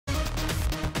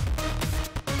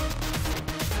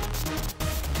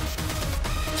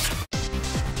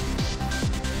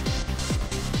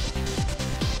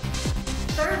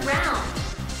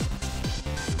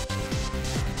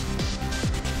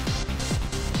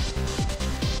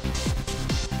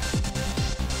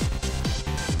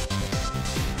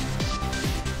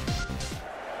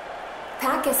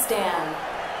Pakistan,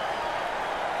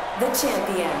 the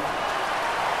champion.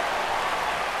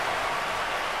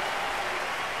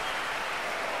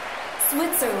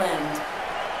 Switzerland,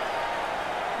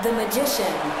 the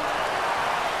magician.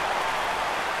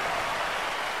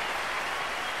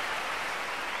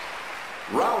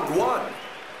 Round one.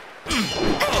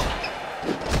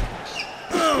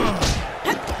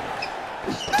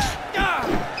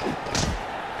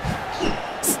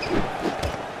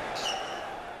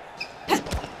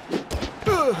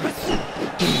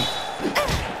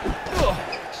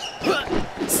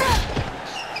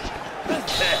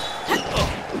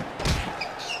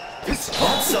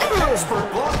 That's some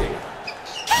expert blocking.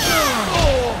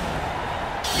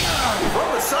 From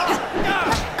the side.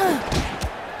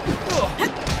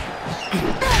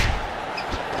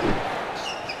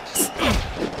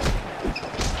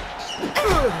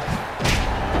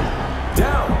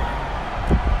 Down.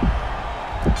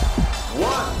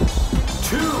 1,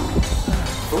 2,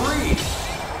 3.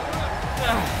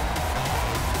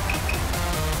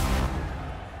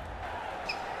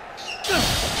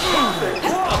 Perfect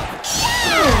block.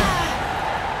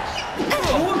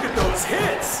 Look at those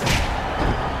hits.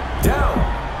 Down.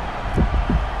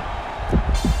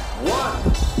 1,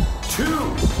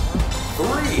 2,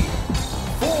 3,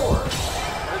 4.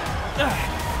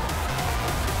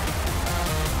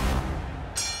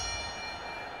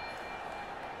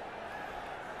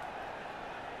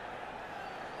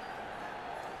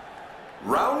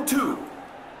 Round two.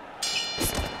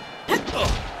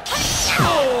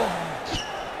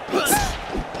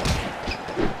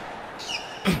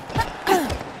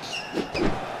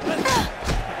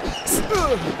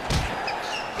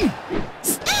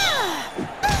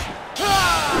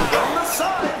 From the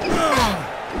side.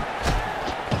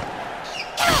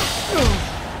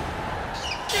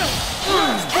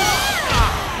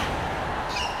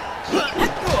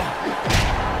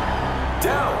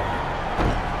 Down.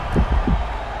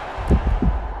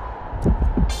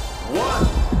 1,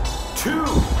 2,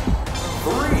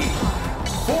 3,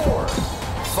 4,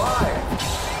 5.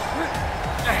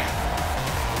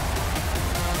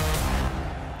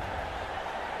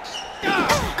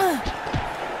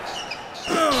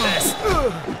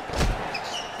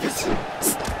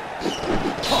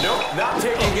 Nope, not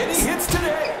taking any hits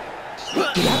today.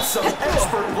 That's some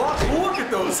expert blocking. Look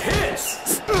at those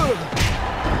hits.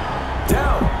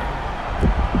 Down.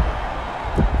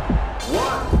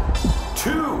 1,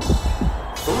 2,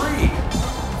 3,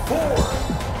 4,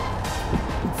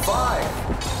 5,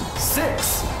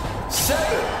 6,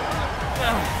 7.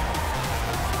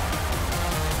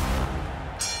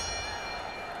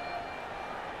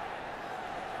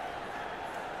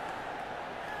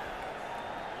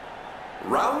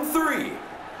 Round three.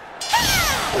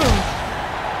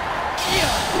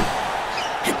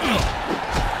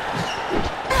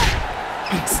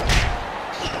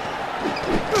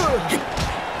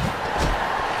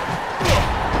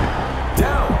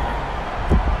 Down.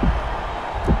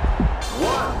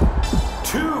 1,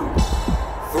 2,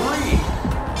 3,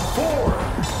 4,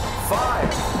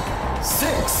 5,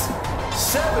 6,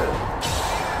 7.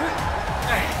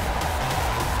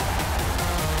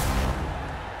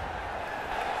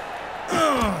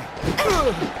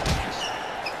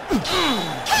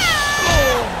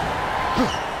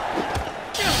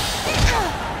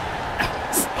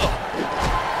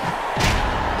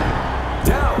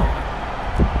 Down.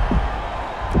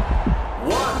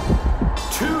 1,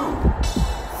 2,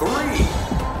 3,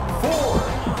 4,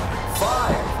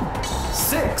 5,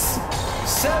 6,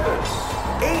 7,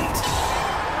 8.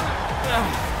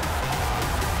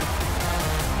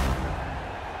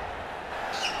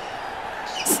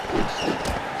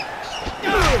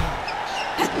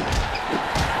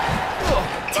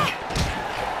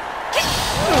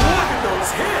 Look at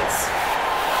those hits.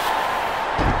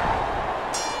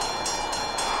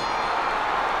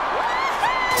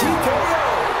 TK.